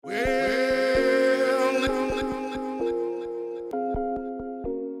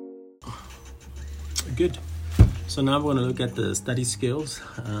Good. So now we're going to look at the study skills.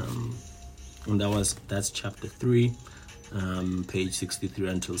 And that's chapter 3, page 63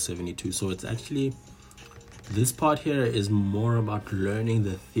 until 72. So it's actually, this part here is more about learning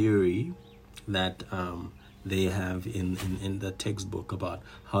the theory that they have in the textbook about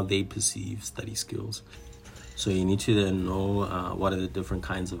how they perceive study skills. So you need to then know what are the different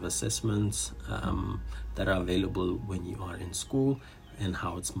kinds of assessments that are available when you are in school and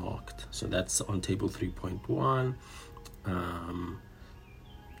how it's marked. So that's on table 3.1.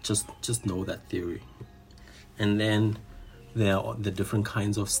 Just know that theory. And then there are the different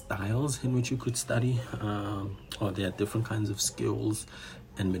kinds of styles in which you could study, or there are different kinds of skills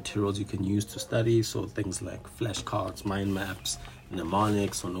and materials you can use to study. So things like flashcards, mind maps,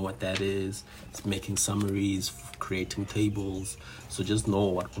 mnemonics, so know what that is. It's making summaries, creating tables. So just know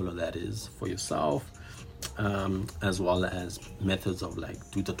what all of that is for yourself, as well as methods of like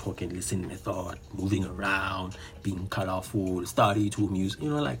do the talk and listen method, moving around, being colorful, study to music,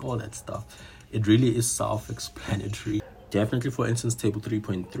 like all that stuff. It really is self-explanatory. Definitely, for instance, table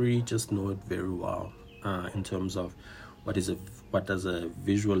 3.3, just know it very well in terms of what does a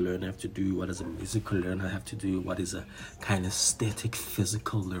visual learner have to do, what does a musical learner have to do, what is a kinesthetic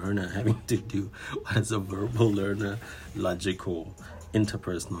physical learner having to do, what is a verbal learner, logical,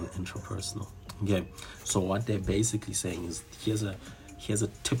 interpersonal, intrapersonal. Okay, so what they're basically saying is here's a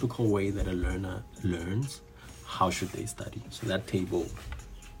typical way that a learner learns. How should they study? So that table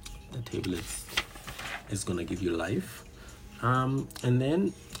is going to give you life. And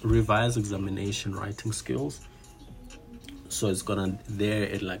then revise examination writing skills. So it's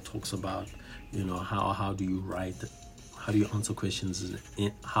it like talks about, how do you write, how do you answer questions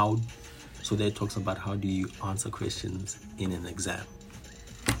so there it talks about how do you answer questions in an exam.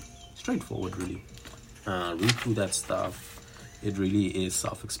 Straightforward, really. Read through that stuff. It really is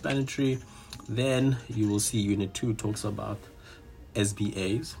self-explanatory. Then you will see unit 2 talks about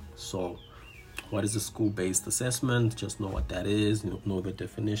SBAs. So what is a school-based assessment? Just know what that is, know the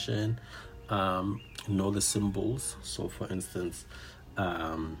definition, know the symbols. So for instance,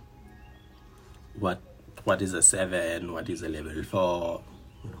 what is a 7, what is a level 4?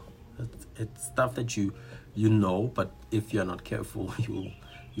 It's stuff that you know, but if you're not careful,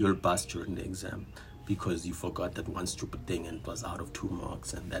 you'll bust during the exam because you forgot that one stupid thing and it was out of 2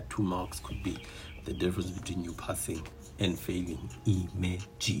 marks, and that 2 marks could be the difference between you passing and failing.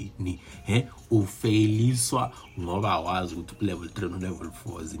 Imagine ufailiswa ngoba wazi ukuthi level 3 no level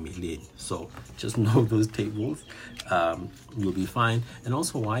 4 zimileni. So just know those tables, you'll be fine. And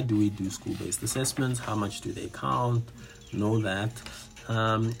also, why do we do school-based assessments? How much do they count? Know that.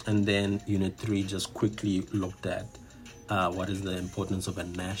 And then unit 3 just quickly looked at what is the importance of a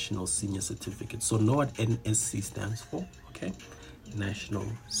national senior certificate. So know what NSC stands for, okay? National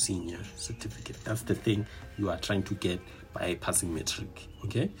Senior Certificate. That's the thing you are trying to get by passing matric,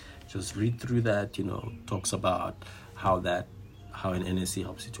 okay? Just read through that, talks about how an NSC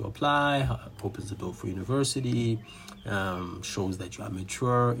helps you to apply, how it opens the door for university, shows that you are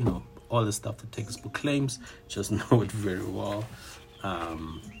mature, all the stuff the textbook claims. Just know it very well.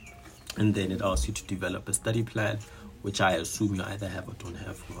 And then it asks you to develop a study plan, which I assume you either have or don't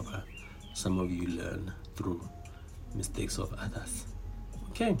have. Some of you learn through mistakes of others.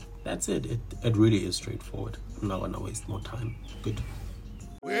 Okay, that's it. It really is straightforward. I'm not gonna waste more time. Good.